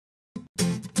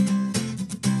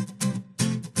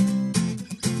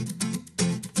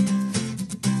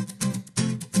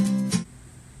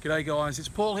G'day guys, it's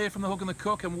Paul here from The Hook and the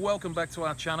Cook and welcome back to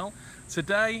our channel.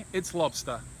 Today it's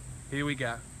lobster. Here we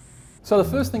go. So the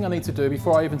first thing I need to do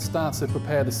before I even start to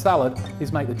prepare the salad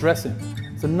is make the dressing.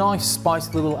 It's a nice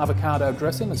spicy little avocado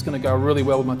dressing that's going to go really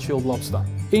well with my chilled lobster.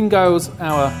 In goes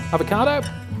our avocado,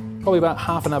 probably about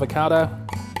half an avocado.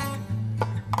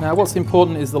 Now what's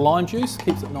important is the lime juice,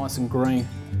 keeps it nice and green.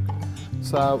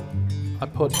 So I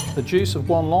put the juice of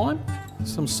one lime,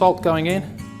 some salt going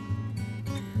in,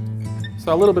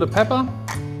 so a little bit of pepper.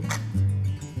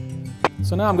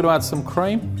 So now I'm going to add some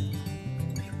cream,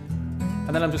 and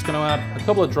then I'm just going to add a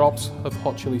couple of drops of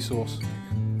hot chili sauce.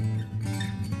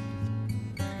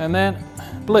 And then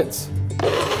blitz.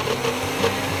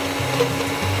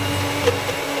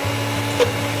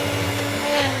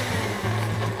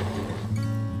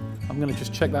 I'm going to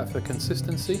just check that for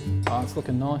consistency. Oh, it's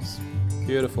looking nice.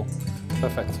 Beautiful.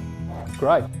 Perfect.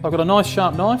 Great. I've got a nice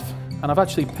sharp knife and I've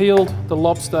actually peeled the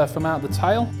lobster from out the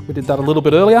tail. We did that a little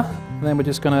bit earlier. And then we're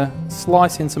just going to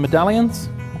slice into medallions.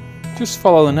 Just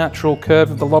follow the natural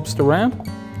curve of the lobster round,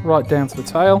 right down to the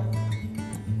tail.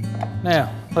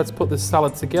 Now, let's put this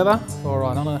salad together. All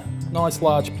right, on a nice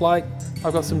large plate.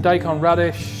 I've got some daikon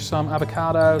radish, some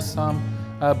avocado, some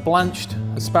blanched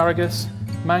asparagus,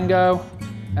 mango,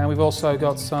 and we've also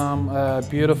got some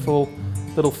beautiful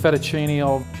little fettuccine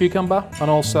of cucumber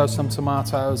and also some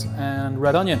tomatoes and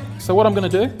red onion. So what I'm going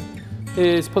to do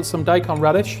is put some daikon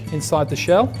radish inside the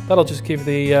shell. That'll just give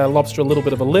the lobster a little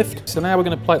bit of a lift. So now we're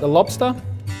going to plate the lobster.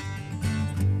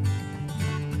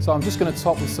 So I'm just going to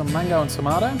top with some mango and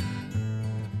tomato,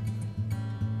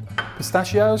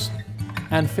 pistachios,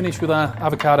 and finish with our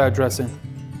avocado dressing.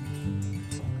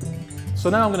 So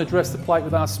now I'm going to dress the plate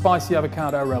with our spicy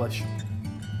avocado relish.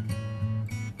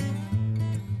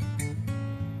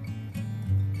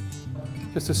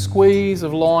 Just a squeeze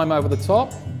of lime over the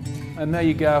top, and there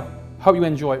you go. Hope you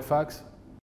enjoy it, folks.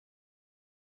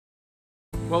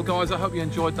 Well guys, I hope you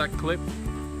enjoyed that clip.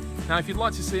 Now if you'd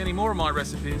like to see any more of my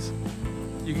recipes,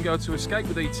 you can go to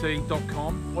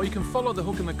escapewithet.com, or you can follow The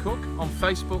Hook and the Cook on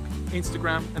Facebook,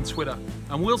 Instagram and Twitter.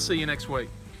 And we'll see you next week.